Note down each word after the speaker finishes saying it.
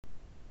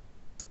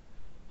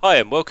Hi,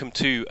 and welcome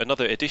to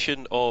another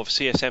edition of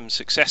CSM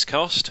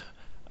Successcast.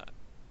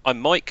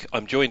 I'm Mike.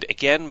 I'm joined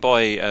again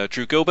by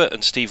Drew Gilbert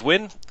and Steve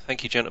Wynn.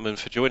 Thank you, gentlemen,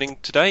 for joining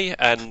today.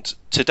 And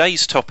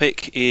today's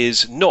topic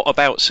is not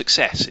about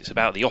success, it's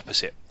about the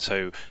opposite.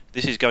 So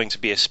this is going to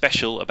be a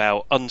special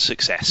about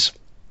unsuccess.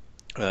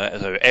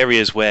 So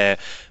areas where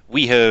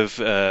we have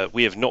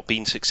not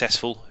been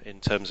successful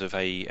in terms of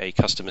a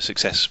customer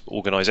success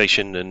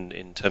organization and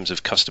in terms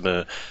of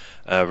customer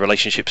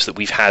relationships that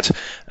we've had,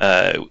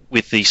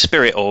 with the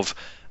spirit of,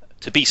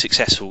 to be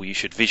successful you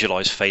should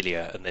visualize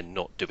failure and then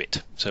not do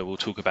it. So we'll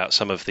talk about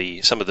some of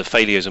the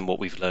failures and what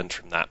we've learned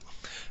from that.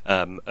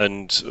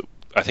 And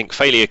I think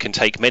failure can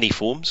take many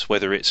forms,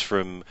 whether it's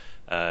from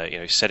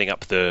setting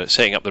up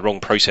the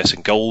wrong process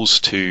and goals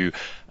to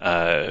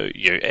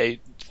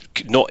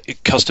not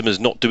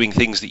customers not doing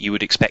things that you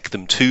would expect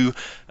them to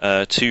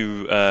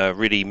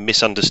really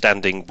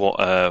misunderstanding what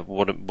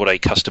a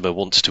customer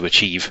wants to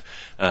achieve,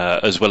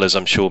 as well as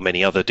I'm sure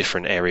many other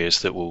different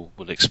areas that we'll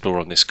explore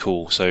on this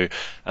call. So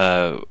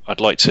I'd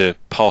like to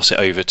pass it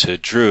over to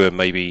Drew and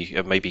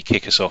maybe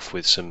kick us off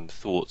with some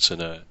thoughts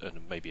and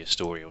maybe a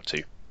story or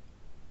two.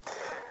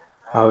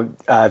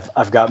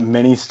 I've got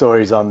many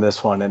stories on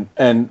this one,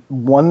 and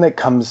one that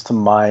comes to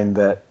mind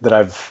that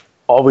I've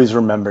always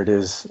remembered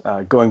is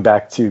going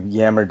back to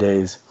Yammer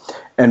days.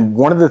 And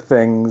one of the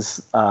things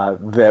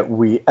that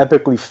we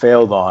epically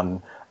failed on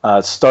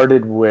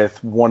started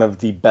with one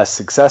of the best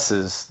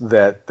successes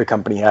that the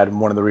company had,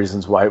 and one of the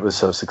reasons why it was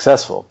so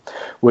successful,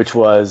 which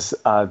was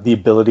the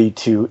ability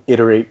to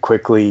iterate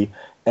quickly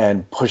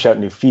and push out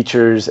new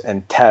features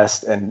and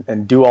test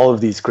and do all of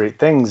these great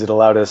things. It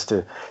allowed us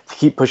to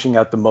keep pushing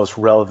out the most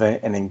relevant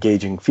and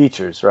engaging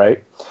features,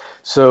 right?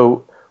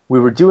 So we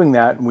were doing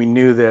that, and we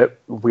knew that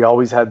we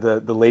always had the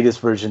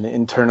latest version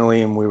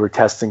internally, and we were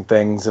testing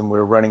things, and we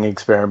were running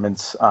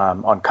experiments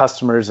on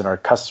customers, and our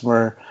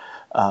customer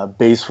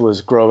base was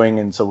growing,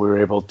 and so we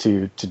were able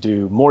to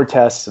do more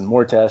tests and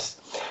more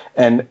tests.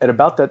 And at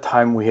about that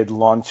time, we had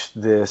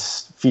launched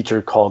this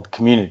feature called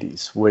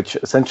Communities, which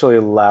essentially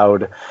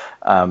allowed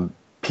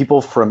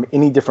people from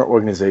any different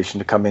organization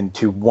to come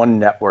into one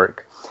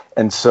network.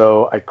 And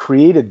so I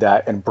created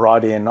that and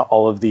brought in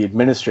all of the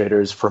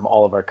administrators from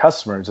all of our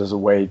customers as a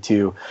way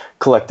to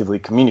collectively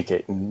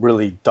communicate and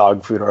really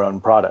dog food our own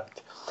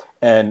product.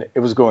 And it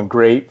was going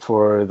great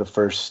for the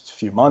first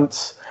few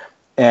months.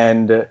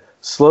 And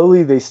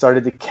slowly they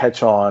started to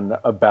catch on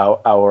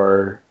about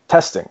our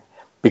testing,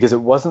 because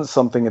it wasn't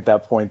something at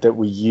that point that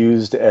we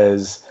used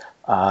as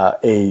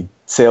a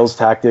sales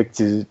tactic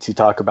to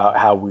talk about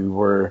how we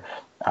were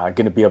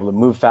going to be able to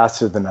move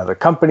faster than other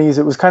companies.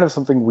 It was kind of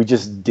something we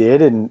just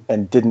did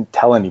and didn't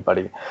tell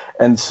anybody.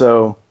 And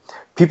so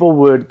people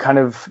would kind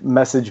of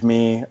message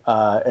me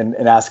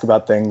and ask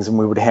about things, and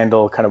we would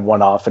handle kind of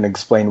one-off and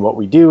explain what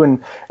we do,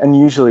 and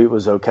usually it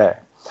was okay.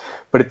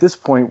 But at this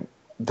point,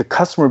 the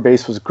customer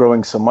base was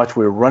growing so much,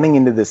 we were running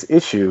into this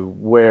issue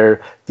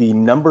where the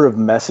number of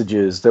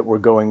messages that were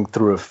going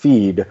through a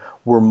feed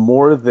were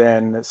more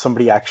than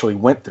somebody actually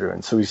went through.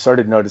 And so we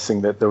started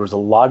noticing that there was a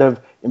lot of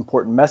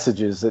important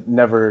messages that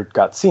never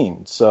got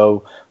seen.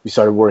 So we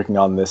started working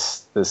on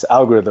this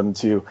algorithm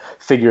to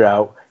figure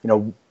out,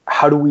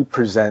 how do we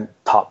present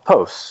top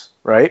posts,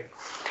 right?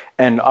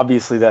 And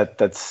obviously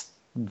that's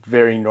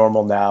very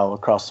normal now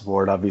across the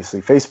board.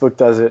 Obviously Facebook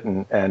does it,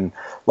 and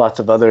lots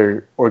of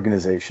other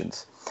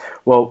organizations.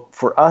 Well,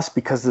 for us,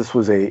 because this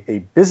was a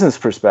business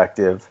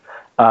perspective,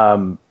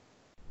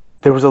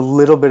 there was a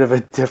little bit of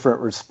a different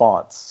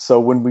response. So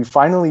when we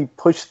finally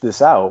pushed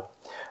this out,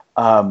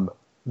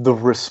 the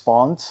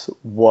response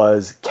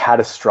was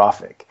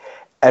catastrophic.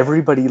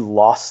 Everybody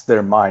lost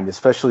their mind,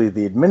 especially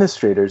the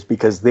administrators,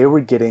 because they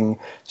were getting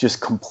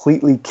just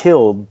completely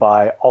killed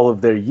by all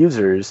of their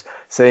users,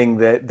 saying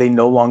that they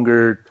no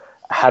longer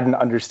had an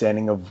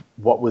understanding of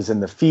what was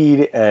in the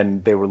feed,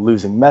 and they were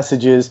losing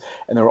messages,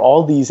 and there were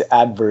all these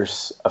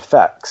adverse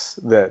effects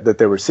that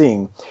they were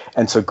seeing.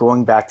 And so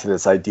going back to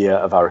this idea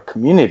of our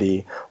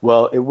community,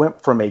 well, it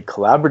went from a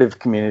collaborative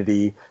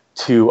community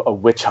to a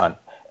witch hunt,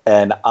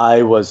 and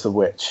I was the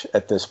witch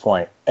at this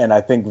point. And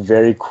I think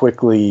very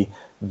quickly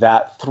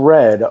that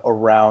thread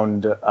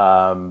around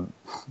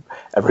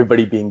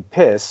everybody being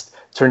pissed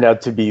turned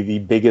out to be the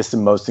biggest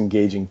and most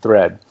engaging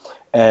thread.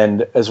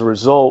 And as a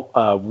result,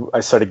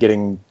 I started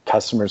getting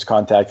customers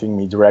contacting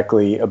me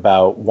directly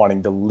about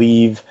wanting to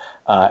leave,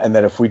 and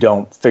that if we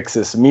don't fix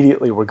this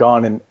immediately, we're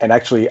gone. And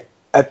actually,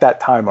 at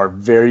that time, our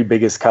very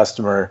biggest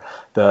customer,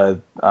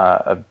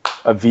 a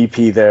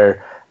VP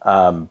there,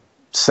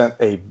 sent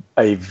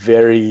a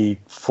very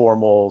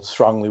formal,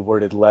 strongly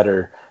worded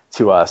letter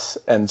to us.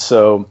 And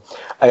so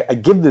I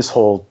give this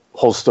whole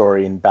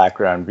story in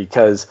background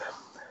because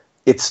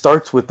it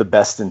starts with the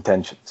best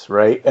intentions,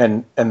 right?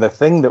 And the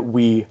thing that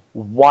we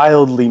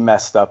wildly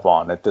messed up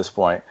on at this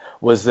point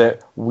was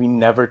that we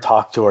never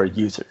talked to our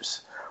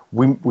users.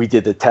 We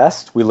did the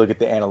test, we look at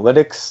the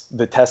analytics,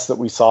 the tests that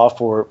we saw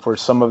for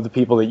some of the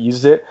people that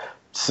used it,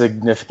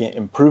 significant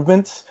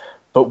improvements,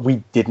 but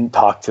we didn't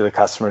talk to the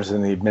customers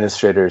and the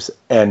administrators,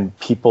 and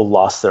people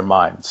lost their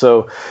mind.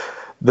 So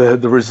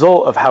the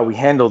result of how we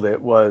handled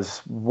it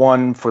was,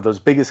 one, for those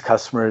biggest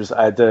customers,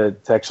 I had to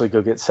actually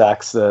go get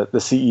Sachs, the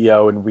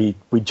CEO, and we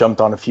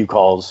jumped on a few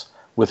calls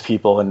with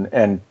people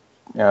and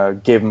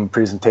gave them a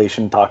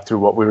presentation, talked through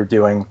what we were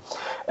doing,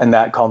 and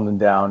that calmed them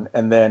down.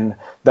 And then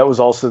that was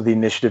also the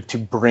initiative to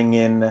bring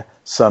in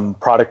some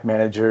product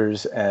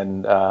managers,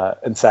 and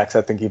Sachs,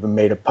 I think, even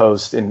made a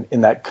post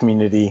in that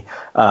community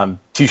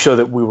to show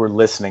that we were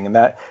listening. And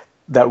that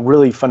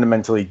really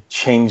fundamentally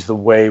changed the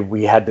way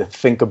we had to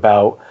think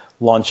about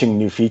launching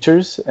new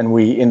features. And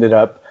we ended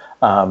up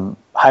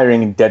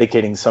hiring and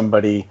dedicating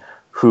somebody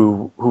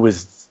who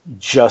was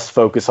just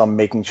focused on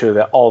making sure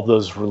that all of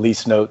those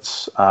release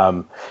notes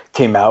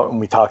came out, and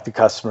we talked to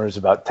customers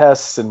about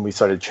tests, and we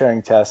started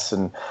sharing tests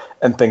and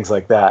things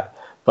like that.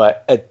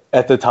 But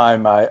at the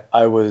time, I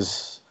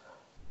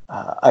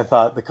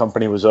thought the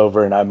company was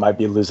over and I might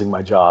be losing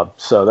my job.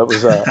 So that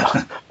was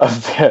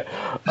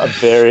a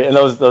very, and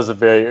those are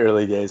very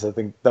early days. I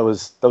think that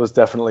was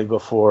definitely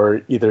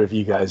before either of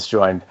you guys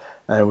joined,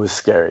 and it was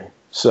scary.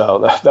 So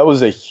that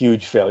was a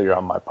huge failure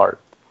on my part.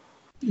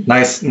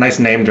 Nice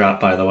name drop,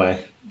 by the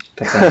way.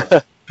 Pick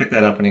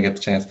that up when you get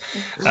the chance.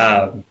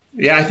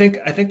 Yeah, I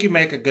think you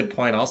make a good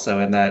point also,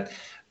 in that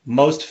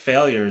most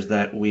failures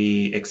that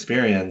we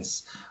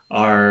experience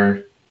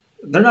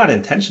they're not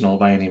intentional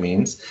by any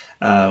means.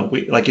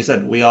 We, like you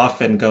said, we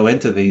often go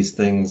into these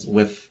things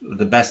with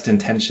the best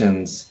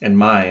intentions in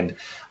mind.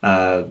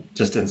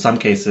 Just in some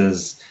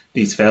cases,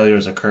 these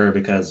failures occur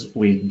because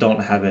we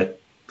don't have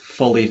it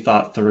fully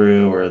thought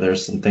through, or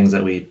there's some things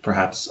that we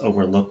perhaps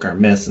overlook or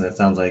miss. And it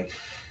sounds like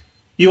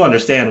you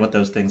understand what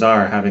those things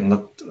are,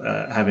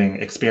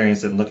 having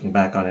experienced it and looking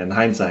back on it in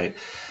hindsight.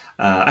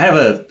 I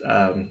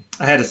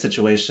had a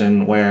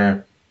situation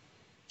where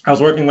I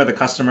was working with a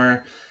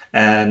customer,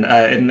 and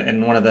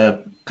in one of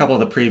the couple of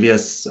the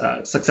previous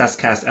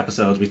Successcast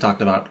episodes, we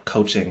talked about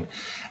coaching,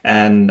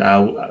 and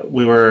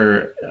we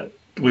were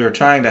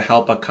trying to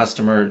help a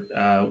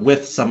customer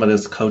with some of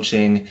this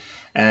coaching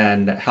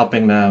and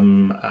helping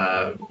them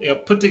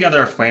put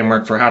together a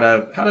framework for how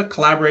to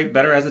collaborate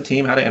better as a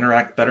team, how to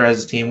interact better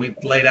as a team. We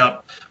laid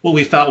out what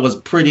we felt was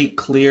pretty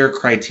clear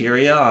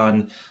criteria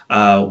on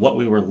what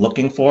we were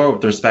looking for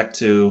with respect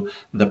to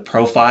the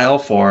profile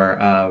for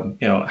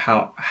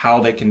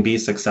how they can be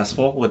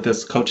successful with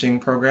this coaching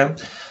program.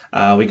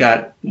 We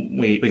got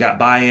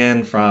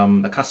buy-in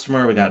from the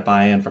customer. We got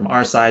buy-in from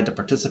our side to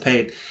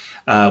participate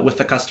with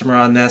the customer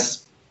on this.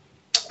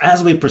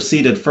 As we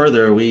proceeded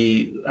further,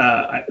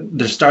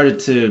 there started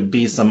to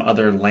be some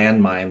other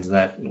landmines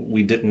that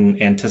we didn't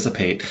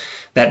anticipate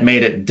that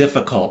made it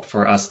difficult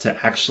for us to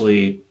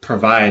actually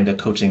provide the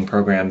coaching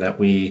program that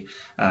we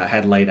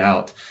had laid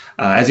out.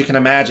 As you can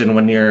imagine,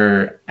 when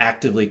you're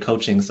actively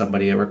coaching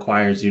somebody, it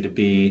requires you to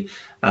be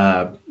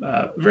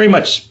very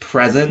much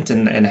present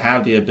and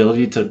have the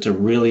ability to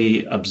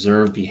really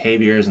observe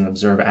behaviors and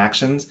observe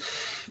actions.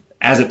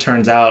 As it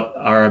turns out,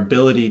 our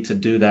ability to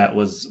do that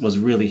was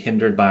really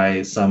hindered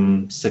by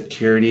some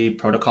security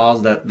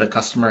protocols that the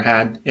customer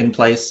had in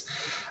place.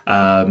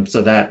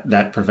 So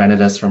that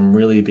prevented us from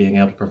really being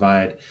able to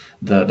provide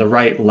the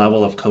right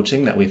level of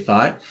coaching that we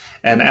thought.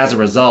 And as a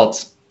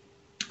result,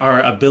 our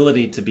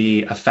ability to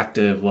be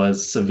effective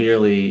was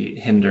severely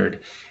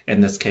hindered in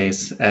this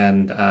case.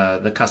 And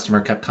the customer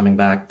kept coming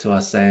back to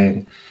us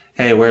saying,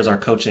 "Hey, where's our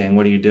coaching?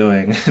 What are you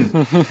doing?"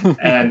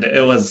 And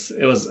it was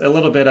a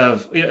little bit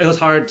of, it was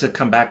hard to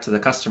come back to the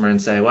customer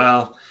and say,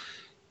 "Well,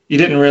 you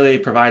didn't really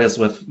provide us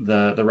with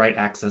the right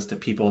access to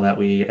people that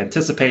we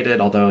anticipated,"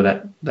 although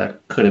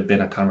that could have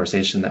been a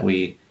conversation that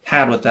we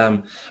had with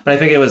them. But I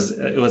think it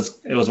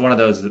was one of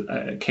those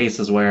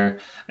cases where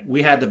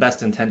we had the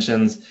best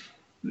intentions,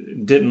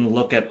 didn't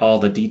look at all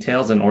the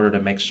details in order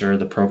to make sure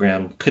the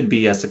program could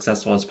be as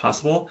successful as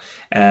possible.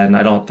 And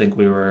I don't think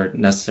we were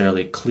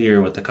necessarily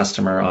clear with the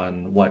customer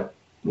on what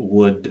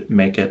would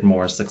make it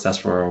more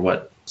successful or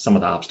what some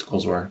of the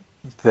obstacles were.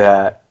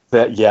 That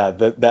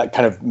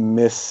kind of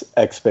miss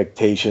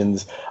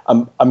expectations.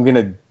 I'm going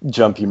to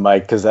jump you,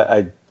 Mike, because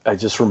I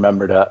just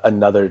remembered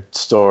another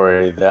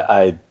story that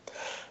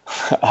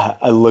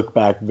I look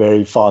back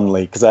very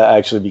fondly, because I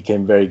actually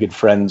became very good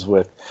friends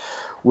with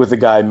the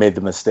guy I made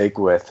the mistake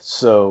with.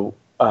 So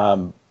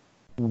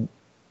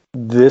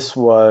this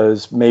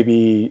was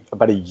maybe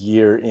about a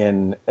year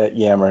in at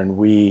Yammer, and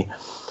we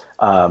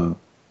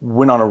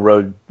went on a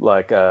road,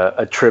 like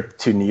a trip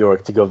to New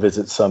York to go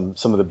visit some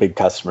of the big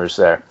customers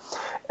there.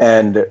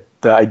 And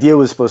the idea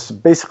was supposed to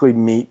basically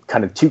meet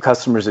kind of 2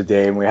 customers a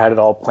day, and we had it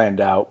all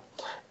planned out.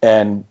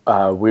 And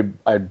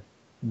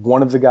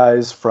one of the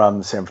guys from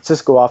the San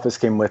Francisco office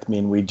came with me,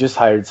 and we just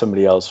hired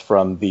somebody else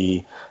from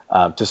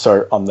to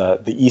start on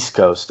the East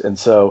Coast. And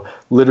so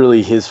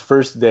literally his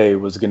first day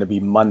was going to be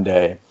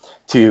Monday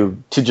to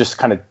just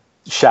kind of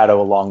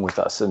shadow along with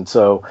us. And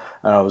so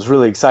I was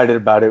really excited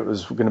about it. It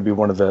was going to be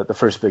one of the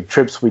first big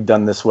trips we'd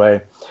done this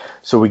way.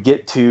 So we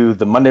get to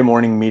the Monday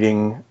morning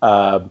meeting.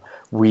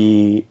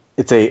 We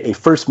it's a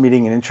first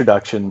meeting, an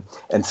introduction,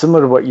 and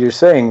similar to what you're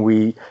saying,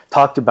 we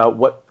talked about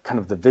what kind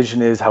of the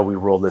vision is, how we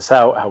roll this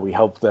out, how we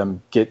help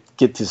them get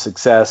to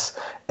success,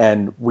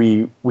 and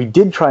we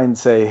did try and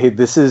say, hey,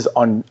 this is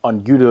on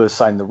you to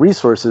assign the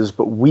resources,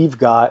 but we've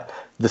got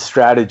the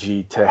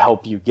strategy to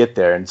help you get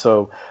there. And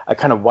so I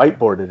kind of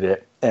whiteboarded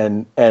it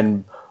and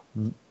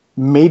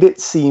made it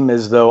seem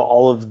as though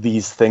all of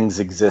these things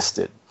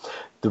existed.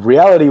 The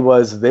reality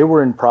was they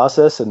were in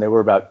process and they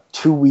were about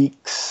 2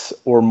 weeks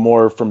or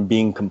more from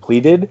being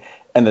completed.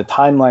 And the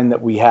timeline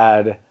that we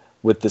had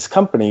with this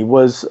company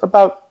was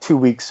about 2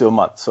 weeks to a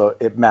month. So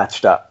it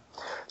matched up.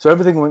 So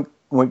everything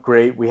went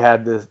great. We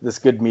had this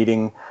good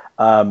meeting.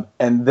 And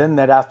then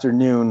that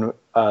afternoon,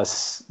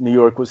 New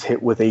York was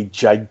hit with a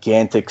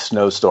gigantic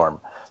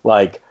snowstorm.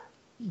 Like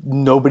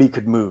nobody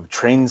could move.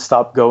 Trains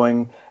stopped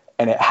going.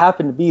 And it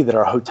happened to be that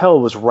our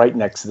hotel was right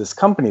next to this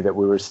company that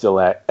we were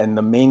still at. And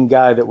the main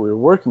guy that we were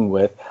working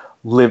with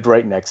lived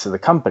right next to the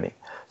company.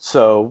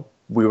 So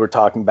we were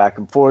talking back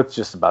and forth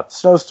just about the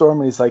snowstorm.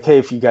 And he's like, hey,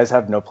 if you guys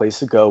have no place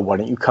to go, why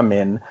don't you come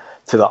in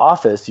to the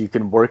office? You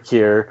can work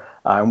here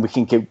and we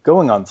can keep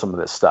going on some of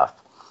this stuff.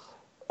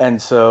 And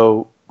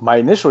so my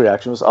initial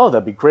reaction was, oh,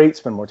 that'd be great.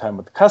 Spend more time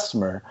with the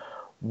customer.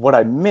 What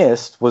I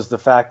missed was the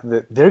fact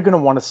that they're going to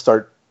want to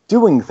start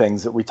doing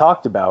things that we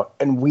talked about,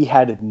 and we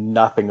had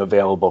nothing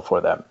available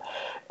for them.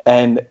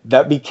 And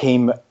that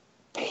became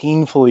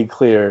painfully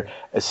clear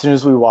as soon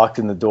as we walked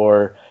in the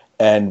door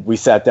and we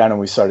sat down and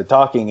we started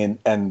talking,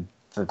 and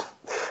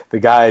the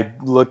guy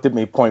looked at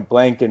me point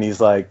blank and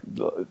he's like,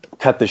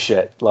 cut the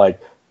shit.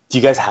 Like, do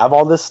you guys have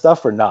all this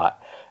stuff or not?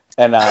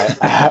 And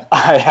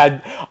I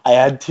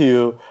had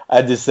to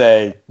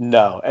say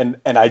no. And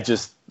I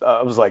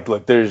was like,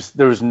 look, there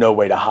was no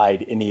way to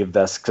hide any of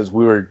this because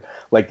we were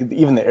like,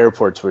 even the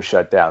airports were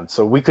shut down.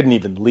 So we couldn't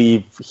even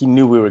leave. He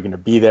knew we were going to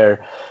be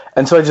there.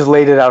 And so I just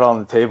laid it out on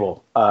the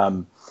table.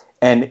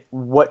 And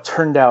what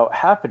turned out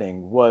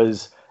happening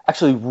was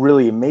actually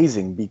really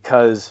amazing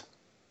because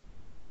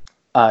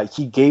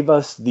he gave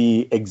us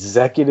the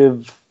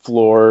executive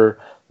floor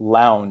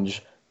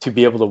lounge to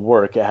be able to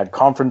work. It had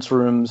conference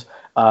rooms.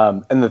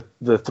 And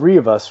the three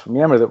of us from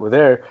Yammer that were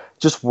there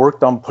just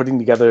worked on putting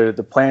together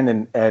the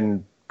plan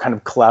and kind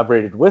of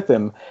collaborated with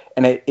him.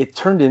 And it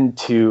turned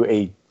into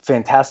a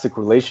fantastic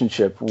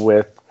relationship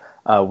with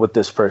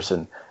this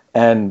person.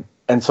 And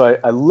so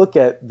I look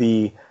at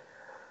the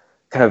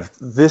kind of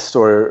this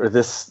story or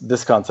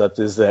this concept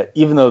is that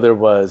even though there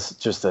was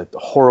just a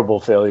horrible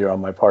failure on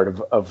my part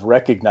of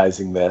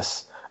recognizing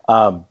this,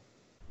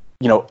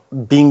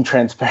 being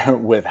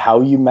transparent with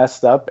how you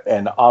messed up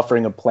and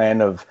offering a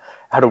plan of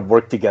how to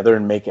work together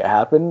and make it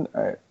happen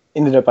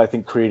ended up, I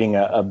think, creating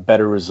a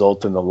better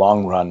result in the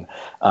long run.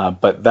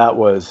 But that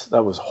was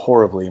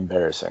horribly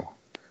embarrassing.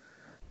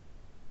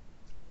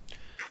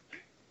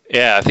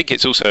 Yeah, I think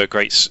it's also a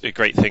great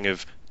thing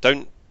of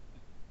don't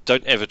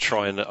ever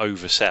try and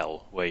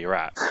oversell where you're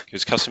at,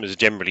 because customers are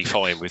generally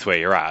fine with where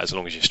you're at as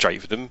long as you're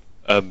straight with them.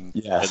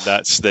 Yes.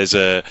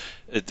 And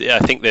I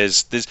think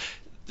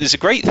there's a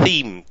great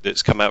theme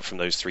that's come out from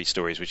those three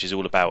stories, which is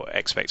all about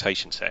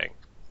expectation setting.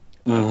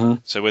 Mm-hmm.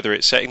 So whether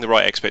it's setting the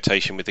right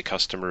expectation with the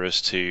customer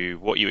as to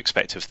what you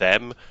expect of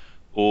them,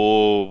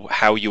 or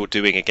how you're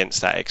doing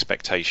against that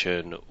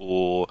expectation,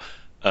 or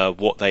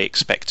what they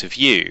expect of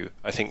you,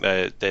 I think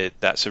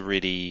that's a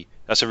really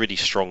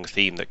strong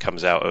theme that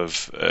comes out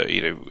of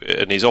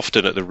and is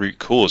often at the root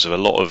cause of a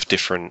lot of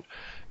different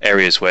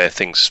areas where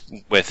things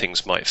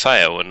might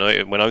fail.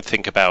 And when I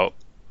think about,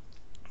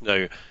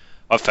 I've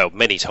failed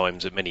many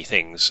times at many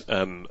things,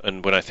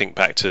 and when I think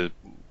back to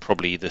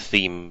probably the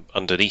theme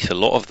underneath a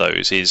lot of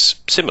those is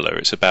similar.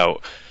 It's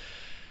about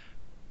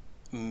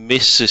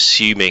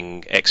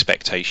misassuming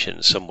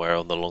expectations somewhere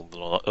along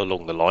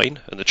the line,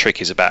 and the trick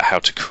is about how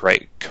to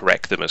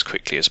correct them as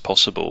quickly as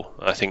possible.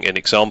 I think an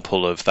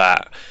example of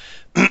that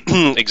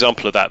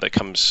that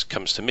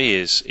comes to me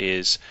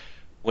is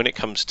when it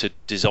comes to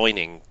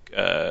designing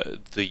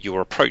your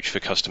approach for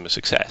customer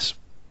success,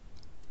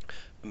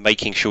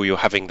 making sure you're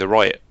having the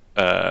right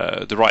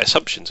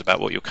assumptions about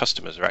what your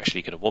customers are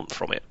actually going to want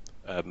from it,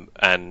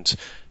 and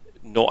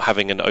not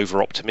having an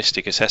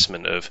over-optimistic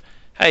assessment of,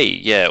 hey,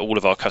 yeah, all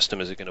of our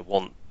customers are going to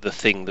want the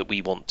thing that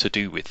we want to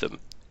do with them,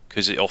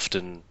 because that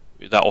often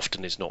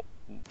is not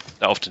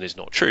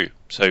true.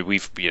 So we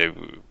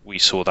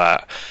saw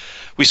that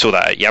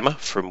at Yammer,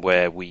 from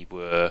where we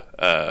were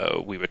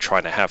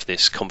trying to have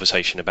this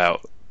conversation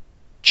about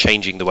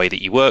changing the way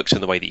that you worked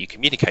and the way that you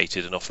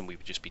communicated, and often we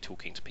would just be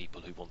talking to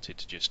people who wanted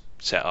to just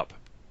set up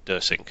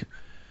DirSync.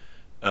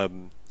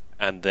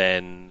 And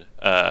then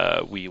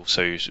we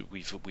also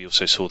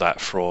saw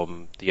that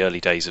from the early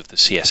days of the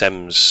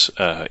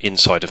CSMs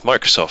inside of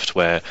Microsoft,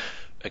 where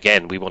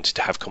again we wanted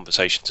to have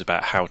conversations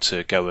about how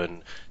to go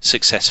and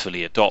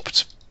successfully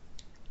adopt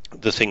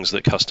the things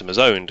that customers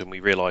owned, and we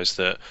realized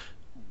that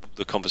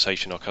the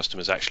conversation our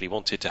customers actually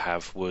wanted to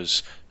have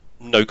was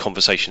no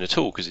conversation at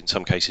all, because in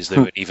some cases they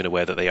weren't even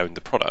aware that they owned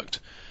the product.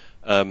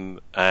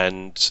 And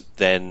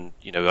then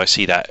I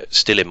see that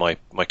still in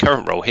my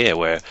current role here,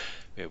 where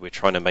we're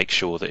trying to make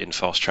sure that in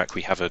Fast Track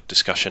we have a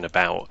discussion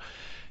about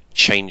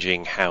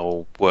changing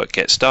how work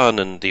gets done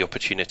and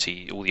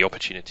all the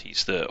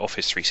opportunities that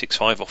Office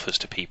 365 offers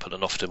to people.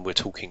 And often we're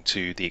talking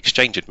to the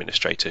Exchange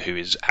administrator, who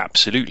is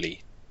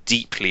absolutely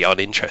deeply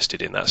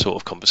uninterested in that sort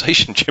of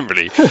conversation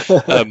generally.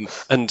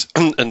 And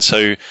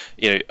so,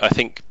 I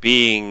think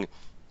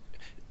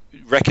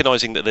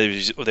recognizing that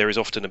there is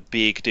often a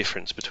big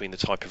difference between the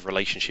type of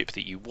relationship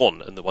that you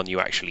want and the one you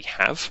actually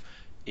have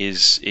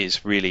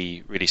is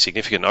really, really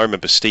significant. I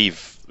remember,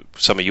 Steve,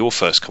 some of your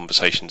first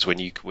conversations when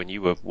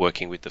you were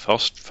working with the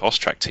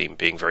fast track team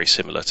being very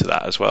similar to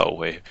that as well,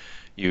 where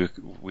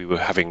we were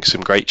having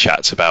some great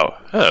chats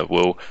about,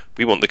 well,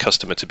 we want the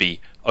customer to be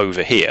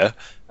over here,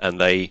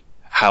 and they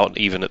aren't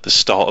even at the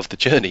start of the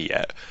journey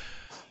yet.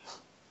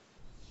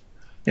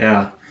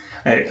 Yeah,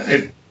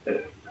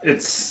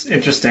 it's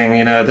interesting.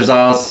 There's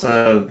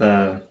also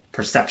the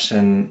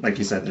perception, like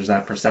you said, there's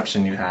that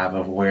perception you have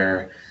of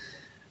where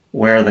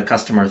the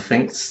customer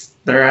thinks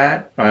they're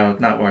at, well,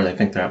 not where they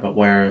think they're at, but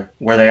where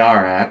they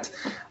are at,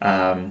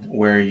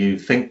 where you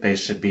think they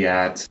should be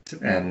at,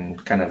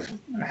 and kind of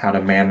how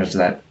to manage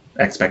that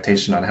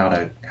expectation on how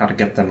to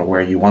get them to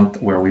where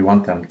we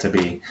want them to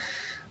be.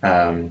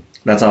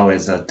 That's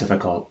always a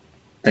difficult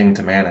thing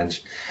to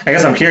manage. I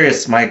guess I'm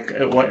curious, Mike.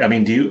 What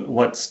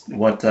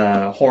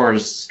horror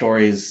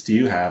stories do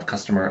you have?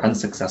 Customer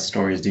unsuccess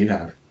stories do you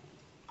have?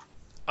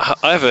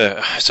 I have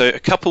a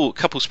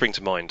couple spring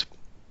to mind.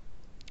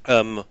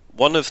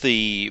 One of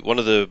the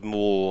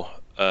more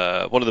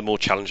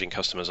challenging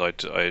customers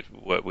I'd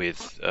worked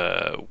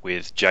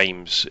with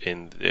James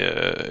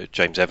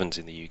James Evans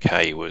in the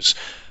UK was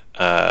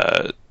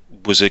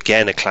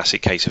again a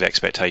classic case of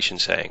expectation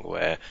setting,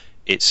 where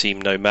it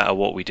seemed no matter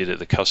what we did at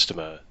the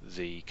customer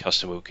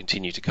would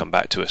continue to come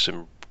back to us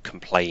and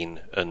complain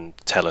and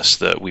tell us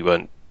that we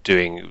weren't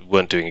doing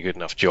a good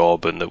enough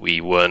job, and that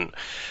we weren't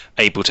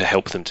able to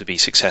help them to be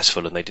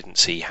successful, and they didn't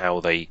see how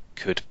they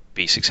could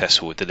be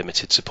successful with the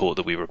limited support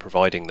that we were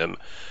providing them.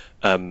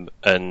 And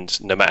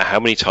no matter how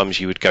many times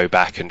you would go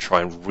back and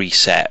try and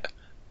reset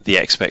the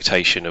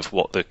expectation of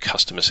what the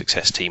customer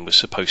success team was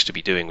supposed to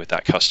be doing with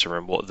that customer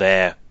and what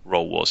their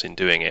role was in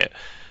doing it,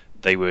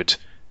 they would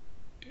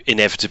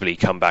inevitably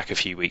come back a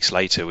few weeks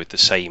later with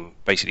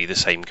basically the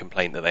same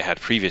complaint that they had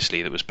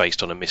previously, that was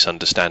based on a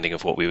misunderstanding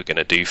of what we were going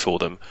to do for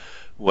them,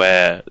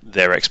 where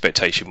their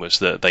expectation was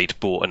that they'd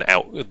bought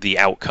the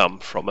outcome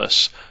from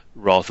us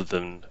rather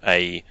than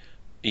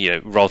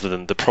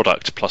the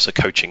product plus a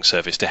coaching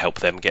service to help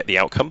them get the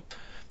outcome.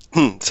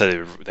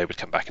 So they would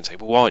come back and say,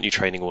 well, why aren't you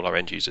training all our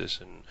end users,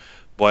 and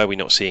why are we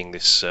not seeing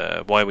this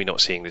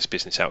this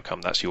business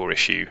outcome? That's your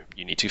issue,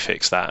 you need to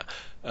fix that.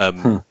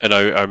 And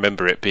I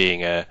remember it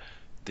being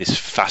this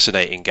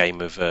fascinating game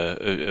of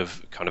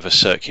kind of a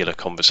circular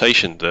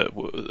conversation,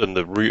 and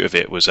the root of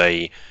it was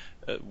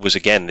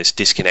again this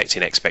disconnect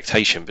in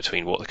expectation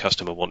between what the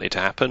customer wanted to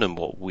happen and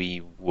what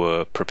we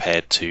were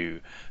prepared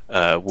to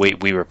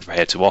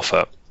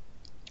offer.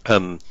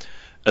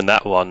 And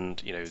that one,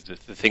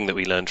 the thing that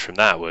we learned from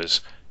that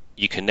was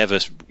you can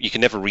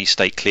never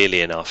restate clearly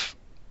enough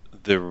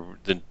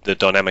the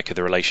dynamic of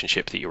the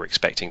relationship that you're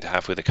expecting to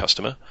have with a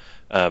customer.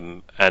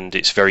 And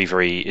it's a very,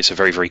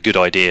 very good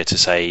idea to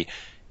say,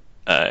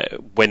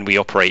 when we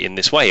operate in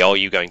this way, are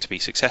you going to be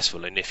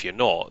successful? And if you're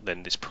not,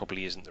 then this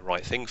probably isn't the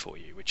right thing for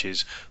you, which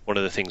is one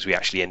of the things we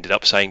actually ended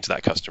up saying to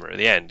that customer at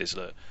the end, is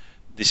that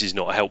this is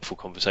not a helpful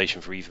conversation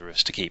for either of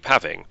us to keep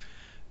having.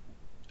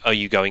 Are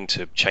you going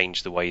to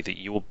change the way that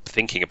you're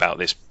thinking about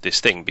this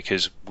thing?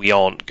 Because we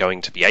aren't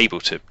going to be able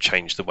to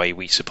change the way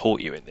we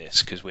support you in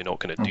this, because we're not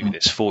going to do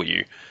this for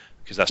you,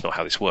 because that's not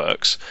how this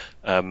works.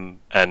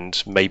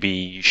 And maybe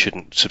you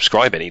shouldn't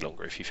subscribe any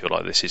longer if you feel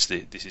like this is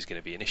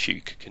going to be an issue,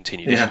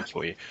 continued issue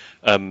for you.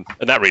 And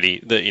that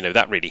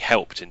really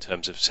helped in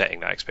terms of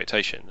setting that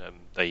expectation.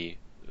 They,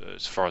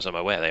 as far as I'm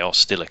aware, they are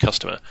still a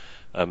customer.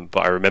 But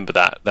I remember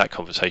that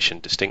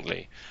conversation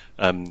distinctly.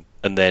 And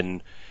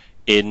then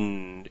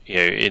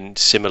in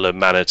similar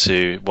manner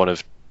to one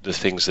of the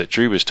things that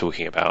Drew was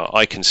talking about,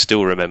 I can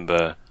still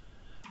remember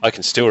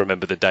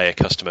the day a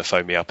customer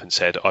phoned me up and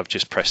said, I've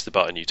just pressed the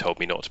button you told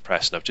me not to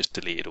press, and I've just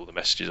deleted all the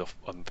messages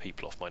on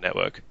people off my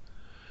network.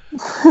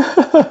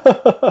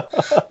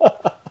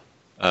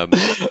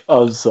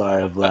 I'm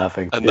sorry, I'm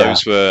laughing. And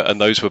those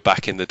were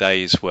back in the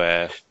days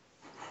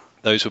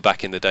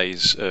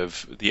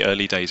of the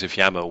early days of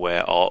Yammer,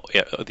 where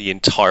the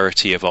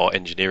entirety of our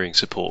engineering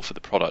support for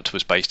the product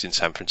was based in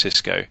San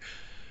Francisco.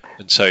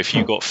 And so if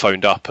you got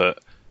phoned up at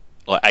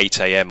like 8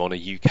 a.m. on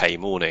a UK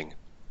morning,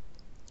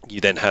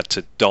 you then had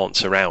to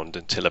dance around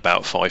until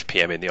about 5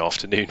 p.m. in the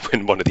afternoon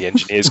when one of the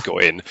engineers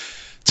got in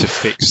to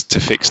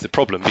fix the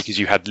problem, because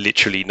you had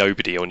literally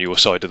nobody on your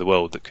side of the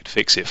world that could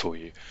fix it for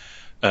you.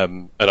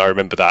 And I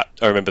remember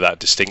that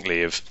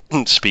distinctly, of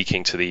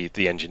speaking to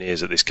the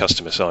engineers at this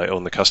customer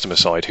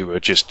side who were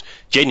just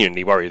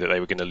genuinely worried that they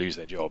were going to lose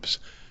their jobs,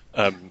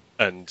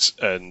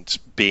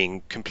 and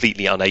being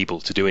completely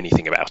unable to do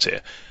anything about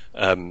it.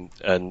 And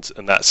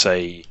that's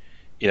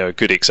a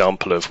good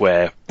example of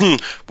where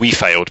we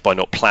failed by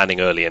not planning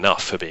early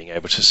enough for being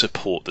able to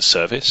support the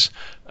service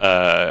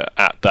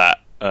at that,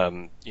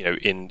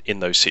 in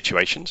those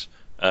situations.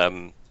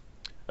 And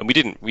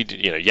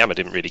Yammer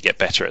didn't really get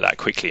better at that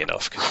quickly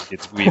enough,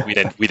 because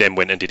we then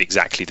went and did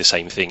exactly the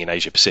same thing in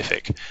Asia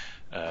Pacific,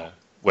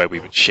 where we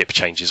would ship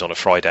changes on a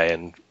Friday,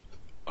 and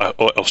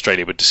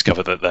Australia would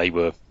discover that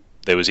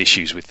there was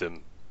issues with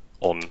them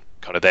on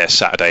kind of their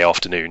Saturday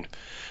afternoon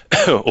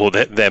or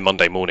their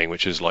Monday morning,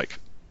 which was like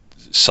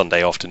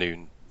Sunday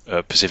afternoon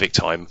Pacific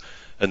time,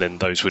 and then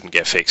those wouldn't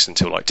get fixed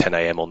until like 10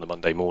 a.m. on the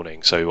Monday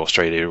morning. So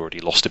Australia had already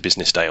lost a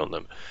business day on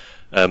them.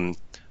 And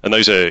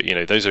those are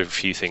a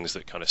few things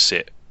that kind of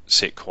sit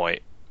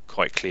quite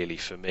clearly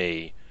for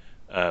me.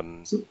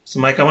 So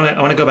Mike, I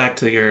want to go back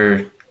to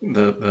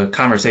the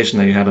conversation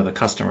that you had with the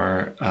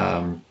customer,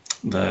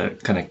 the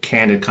kind of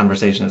candid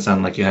conversation it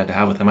sounded like you had to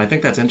have with them. I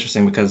think that's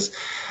interesting because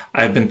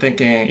I've been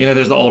thinking,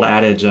 there's the old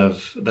adage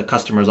of the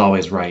customer is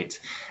always right,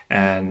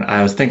 and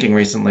I was thinking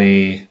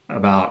recently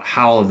about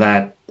how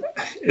that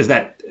is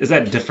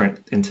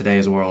different in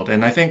today's world.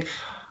 And I think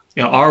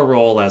our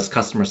role as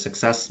customer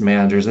success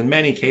managers, in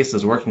many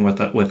cases working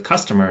with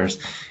customers,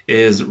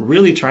 is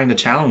really trying to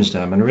challenge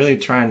them and really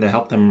trying to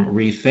help them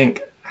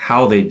rethink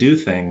how they do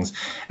things.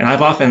 And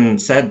I've often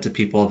said to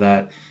people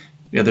that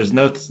there's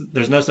no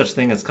such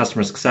thing as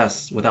customer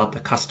success without the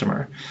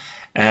customer.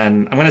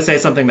 And I'm going to say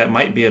something that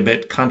might be a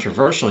bit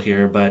controversial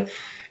here, but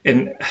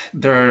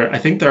I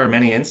think there are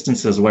many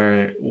instances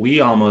where we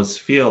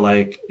almost feel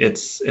like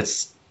it's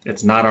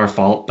not our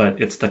fault,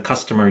 but it's the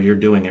customer, you're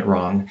doing it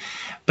wrong.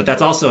 But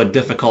that's also a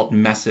difficult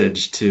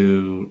message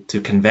to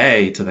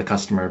convey to the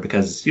customer,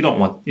 because you don't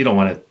want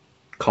to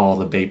call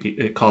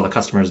the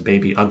customer's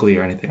baby ugly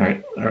or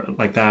anything or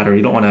like that, or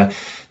you don't want to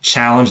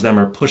challenge them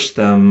or push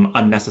them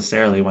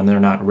unnecessarily when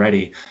they're not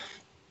ready.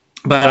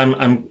 But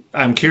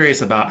I'm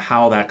curious about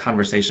how that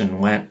conversation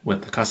went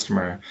with the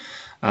customer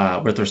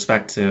with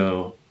respect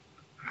to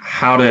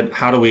how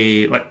do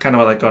we, like kind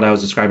of like what I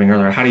was describing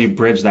earlier, how do you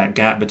bridge that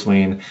gap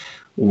between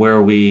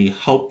where we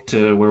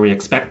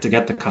expect to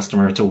get the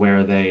customer to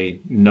where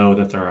they know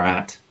that they're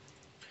at?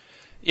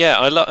 Yeah,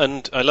 I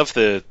love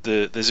the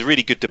there's a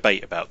really good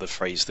debate about the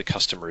phrase "the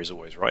customer is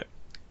always right."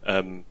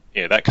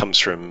 That comes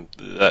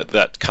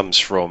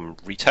from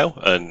retail,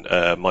 and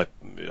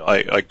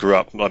I grew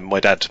up. My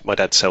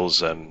dad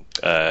sells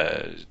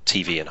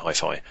TV and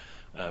hi-fi,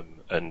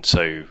 and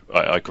so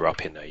I grew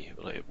up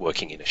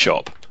working in a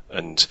shop,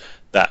 and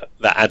that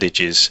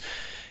adage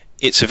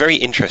it's a very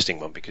interesting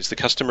one, because the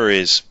customer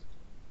is.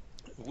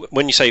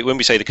 When we say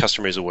the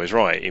customer is always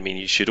right, I mean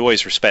you should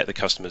always respect the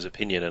customer's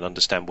opinion and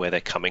understand where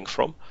they're coming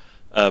from,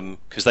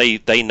 because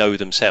they know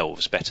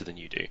themselves better than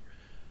you do,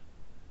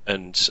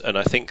 and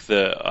I think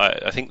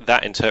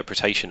that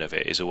interpretation of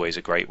it is always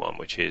a great one,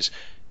 which is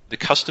the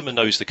customer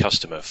knows the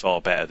customer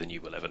far better than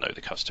you will ever know the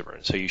customer,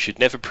 and so you should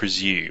never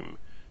presume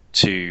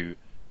to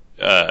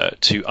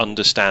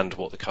understand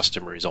what the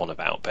customer is on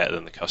about better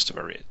than the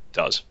customer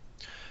does,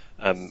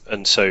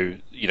 and so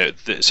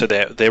so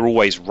they're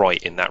always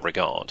right in that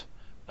regard.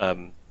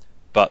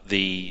 But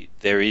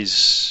there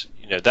is,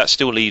 that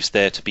still leaves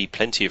there to be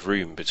plenty of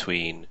room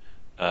between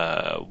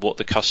what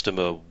the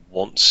customer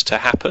wants to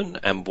happen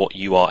and what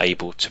you are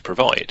able to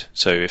provide.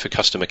 So if a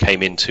customer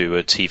came into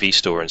a TV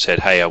store and said,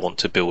 "Hey, I want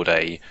to build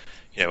a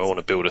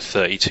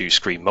 32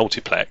 screen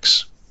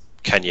multiplex.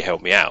 Can you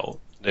help me out?"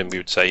 Then we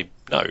would say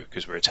no,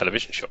 because we're a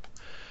television shop.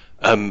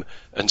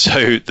 And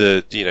so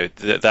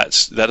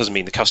that doesn't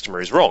mean the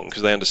customer is wrong,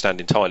 because they understand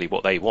entirely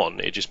what they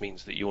want. It just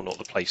means that you're not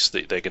the place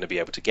that they're going to be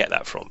able to get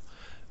that from,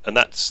 and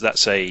that's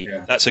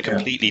a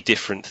completely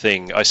different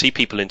thing. I see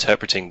people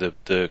interpreting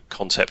the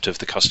concept of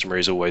the customer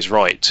is always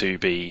right to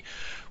be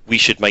we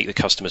should make the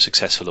customer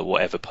successful at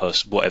whatever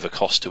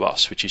cost to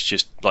us, which is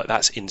just like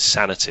that's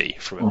insanity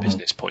from a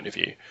business point of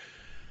view.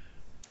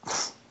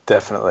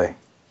 Definitely.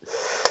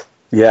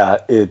 Yeah,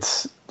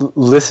 it's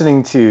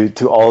listening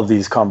to all of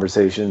these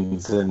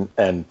conversations and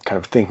kind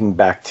of thinking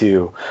back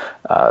to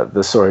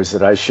the stories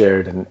that I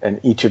shared and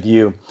each of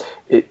you,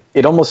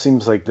 it almost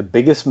seems like the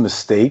biggest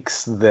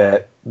mistakes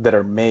that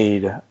are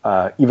made,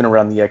 even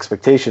around the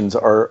expectations,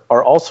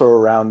 are also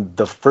around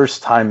the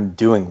first time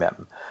doing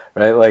them,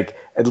 right? Like,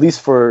 at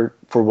least for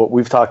what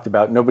we've talked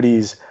about,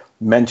 nobody's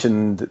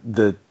mentioned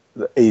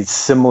a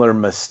similar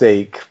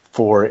mistake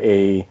for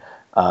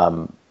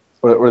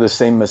or the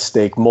same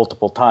mistake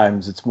multiple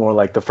times. It's more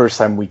like the first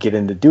time we get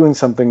into doing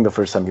something, the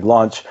first time we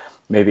launch,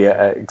 maybe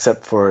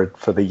except for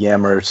the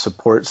Yammer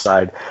support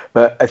side.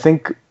 But I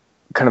think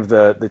kind of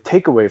the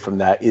takeaway from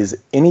that is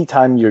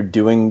anytime you're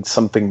doing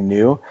something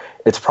new,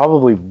 it's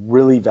probably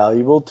really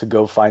valuable to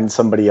go find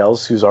somebody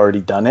else who's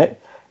already done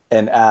it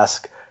and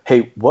ask,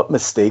 hey, what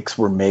mistakes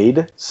were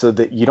made, so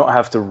that you don't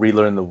have to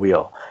relearn the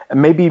wheel.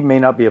 And maybe you may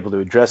not be able to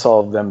address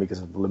all of them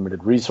because of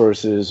limited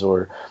resources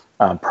or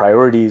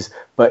priorities,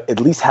 but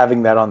at least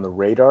having that on the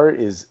radar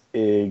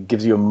it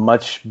gives you a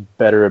much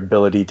better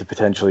ability to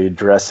potentially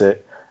address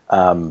it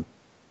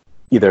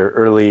either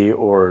early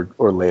or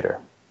later.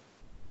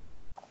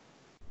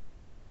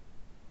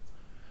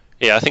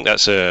 Yeah, I think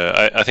that's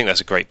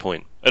a great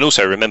point. And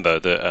also remember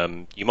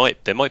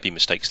that there might be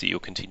mistakes that you're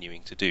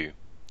continuing to do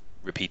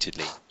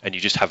repeatedly, and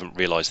you just haven't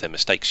realised they're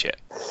mistakes yet.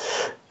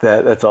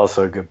 That's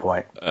also a good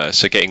point.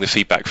 So getting the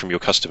feedback from your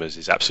customers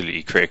is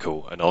absolutely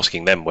critical, and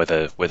asking them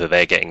whether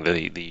they're getting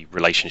the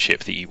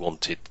relationship that you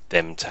wanted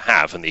them to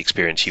have and the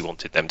experience you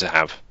wanted them to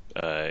have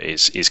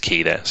is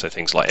key there. So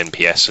things like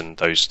NPS and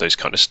those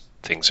kind of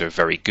things are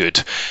very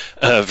good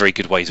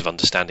ways of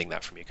understanding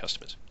that from your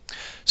customers.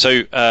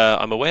 So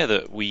I'm aware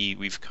that we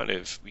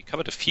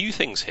covered a few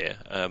things here,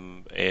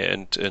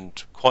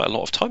 and quite a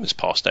lot of time has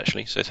passed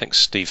actually. So thanks,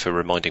 Steve, for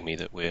reminding me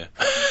that we've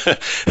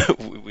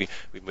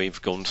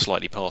gone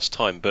slightly past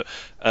time. But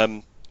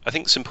I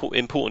think some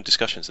important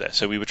discussions there.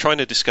 So we were trying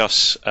to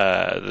discuss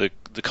the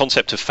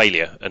concept of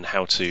failure and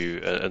how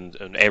to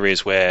and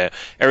areas where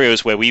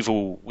we've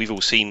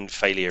all seen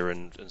failure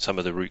and some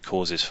of the root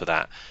causes for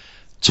that.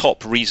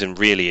 Top reason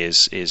really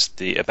is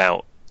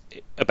about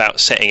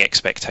setting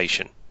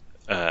expectation.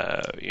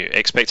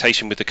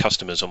 Expectation with the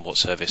customers on what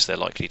service they're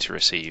likely to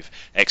receive,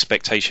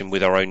 expectation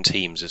with our own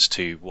teams as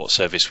to what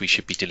service we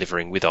should be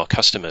delivering with our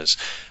customers,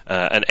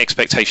 and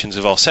expectations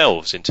of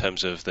ourselves in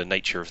terms of the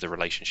nature of the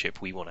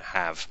relationship we want to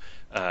have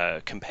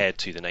compared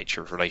to the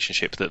nature of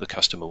relationship that the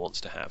customer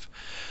wants to have.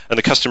 And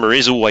the customer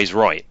is always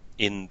right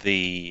in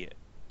the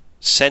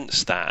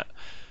sense that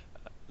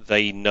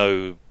they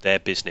know their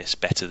business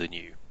better than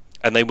you,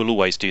 and they will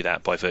always do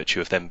that by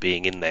virtue of them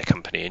being in their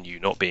company and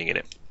you not being in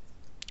it.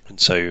 And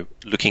so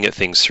looking at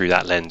things through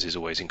that lens is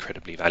always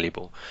incredibly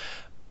valuable.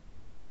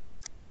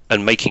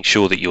 And making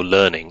sure that you're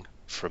learning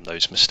from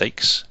those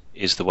mistakes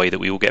is the way that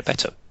we all get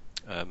better.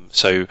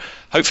 So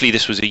hopefully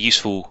this was a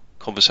useful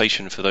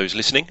conversation for those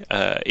listening.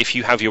 If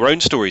you have your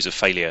own stories of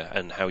failure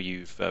and how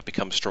you've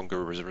become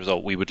stronger as a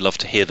result, we would love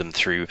to hear them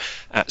through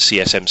at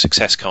CSM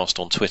Successcast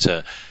on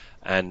Twitter.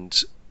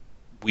 And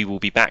we will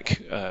be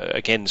back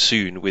again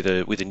soon with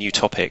a new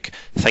topic.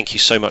 Thank you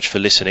so much for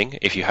listening.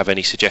 If you have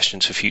any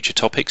suggestions for future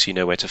topics, you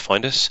know where to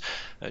find us.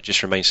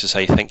 Just remains to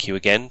say thank you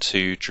again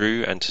to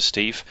Drew and to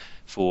Steve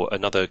for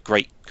another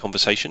great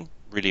conversation.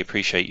 Really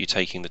appreciate you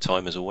taking the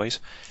time as always.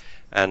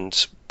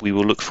 And we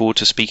will look forward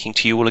to speaking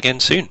to you all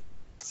again soon.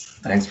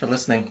 Thanks for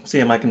listening. See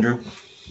you, Mike and Drew.